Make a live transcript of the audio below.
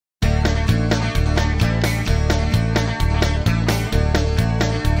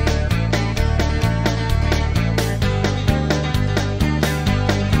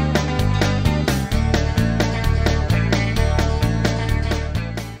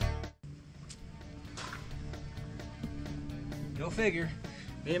figure.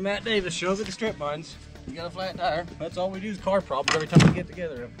 Me and Matt Davis show up at the strip mines. You got a flat tire. That's all we do is car problems every time we get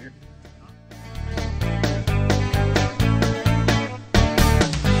together up here.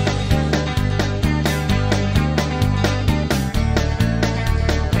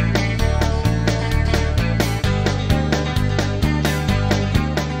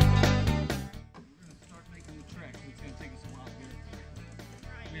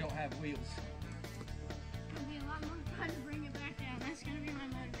 Wheels. It'll be a lot more fun to bring it back down. That's gonna be my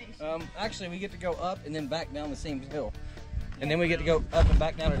motivation. Actually, we get to go up and then back down the same hill, and then we get to go up and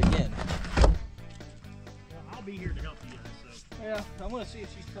back down it again. Well, I'll be here to help you guys. So. Yeah, I'm gonna see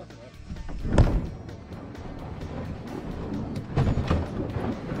if she's tough enough.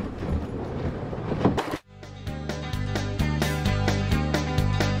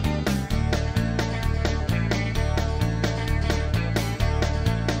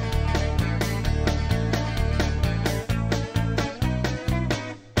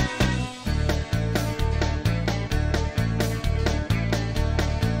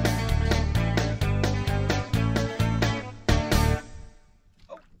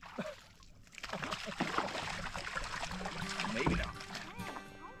 Maybe not.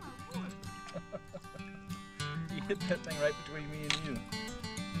 You hit that thing right between me and you.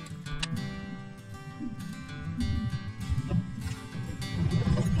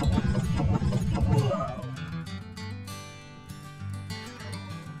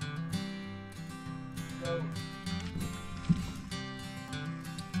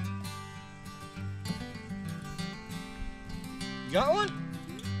 You got one?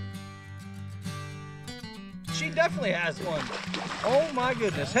 She definitely has one. Oh my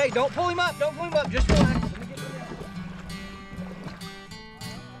goodness. Hey, don't pull him up. Don't pull him up. Just relax. Let me get you down.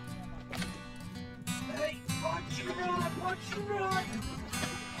 Hey, watch you run. Watch you run.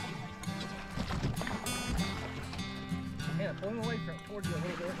 Man, pull him away from towards you a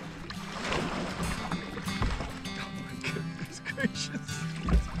little bit. Oh my goodness gracious.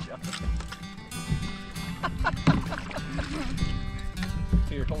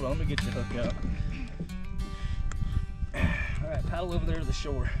 Here, hold on. Let me get your hook out. Alright, paddle over there to the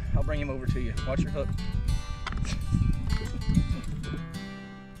shore. I'll bring him over to you. Watch your hook.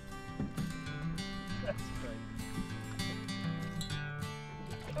 That's crazy.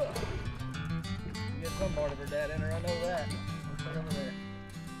 You got some part of her dad in her, I know that. Let's put it over there.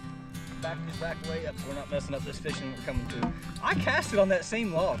 Just back way up so we're not messing up this fishing we're coming to. I cast it on that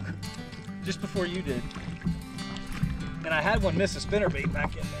same log just before you did. And I had one miss a spinnerbait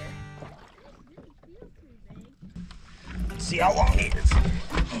back in there. See how long he is.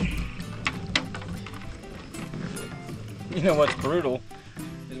 You know what's brutal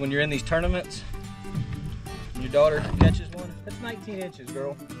is when you're in these tournaments and your daughter catches one. That's 19 inches,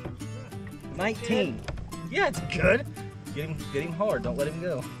 girl. 19. Yeah, it's good. Get him hard. Don't let him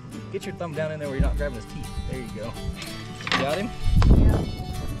go. Get your thumb down in there where you're not grabbing his teeth. There you go. Got him? Yeah.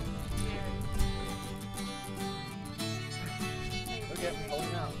 Look at me. Hold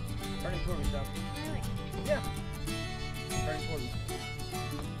him out. Turn him toward me, John. Really? Yeah. Turn toward me.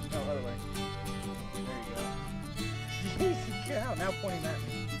 No, other way. There you go. Jeez, cow. Now point him at me.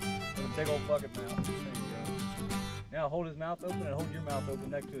 With a big old bucket mouth. There you go. Now hold his mouth open and hold your mouth open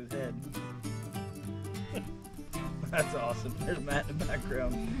next to his head. That's awesome. There's Matt in the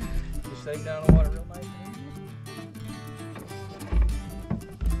background. Just set him down in the water real nice.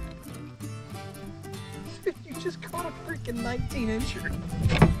 You just caught a freaking 19-incher.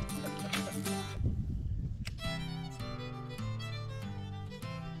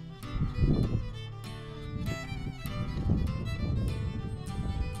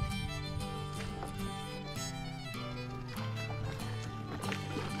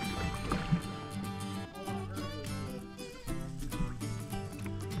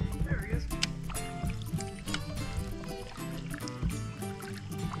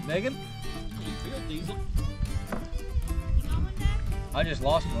 Megan? You feel Diesel? I just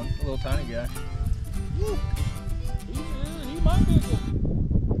lost one, a little tiny guy. Woo. He might be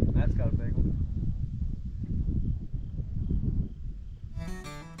good. That's got a big one.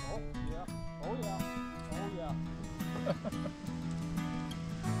 Oh yeah. Oh yeah. Oh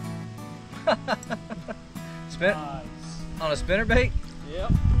yeah. Spin Nice. on a spinnerbait?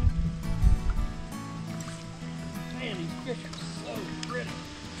 Yep. Man, these fish are so pretty.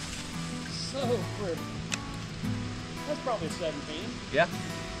 So pretty. That's probably a 17. Yeah.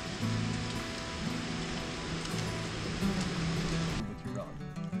 With your rod.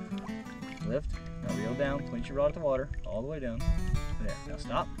 Lift. Now reel down. Point your rod at the water. All the way down. There. Now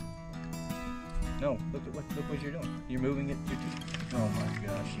stop. No. Look what you're doing. You're moving it. Oh my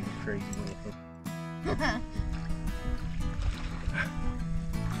gosh, you crazy little hook.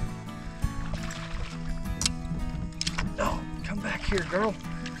 here, girl.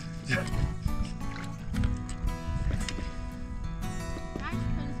 I just put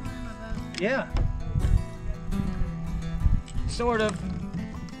this one in my boat. Yeah. Sort of.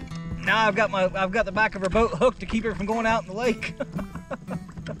 Now I've got the back of her boat hooked to keep her from going out in the lake.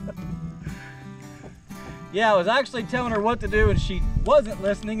 Yeah, I was actually telling her what to do and she wasn't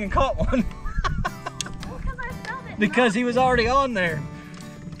listening and caught one. Well, because I felt it. Because he was already on there.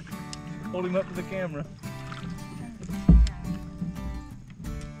 Hold him up to the camera.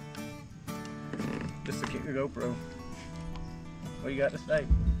 Just to keep your GoPro. What do you got to say?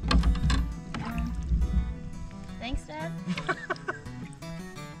 Thanks, Dad.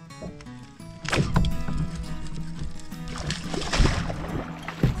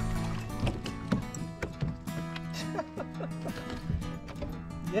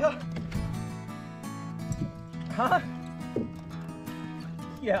 Yeah. Huh?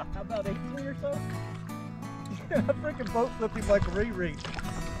 Yeah, how about 18 or so? I freaking boat flipped him like a Riri.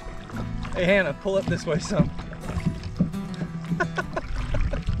 Hey Hannah, pull up this way some.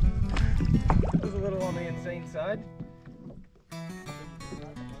 That was a little on the insane side.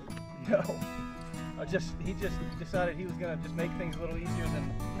 No. He just decided he was gonna just make things a little easier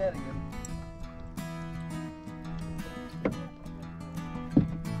than netting him.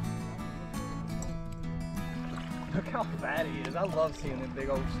 Look how fat he is. I love seeing them big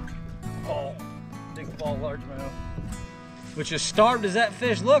old big fall largemouth. Which as starved as that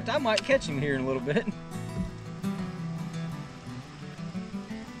fish looked, I might catch him here in a little bit.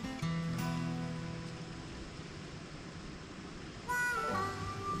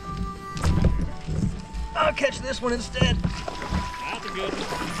 I'll catch this one instead. That's a good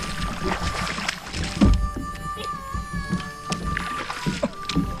one.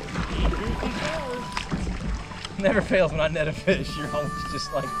 Never fails when I net a fish. You're always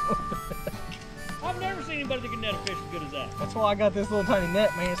just like... I've never seen anybody that can net a fish as good as that. That's why I got this little tiny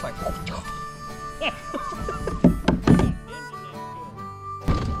net, man. It's like...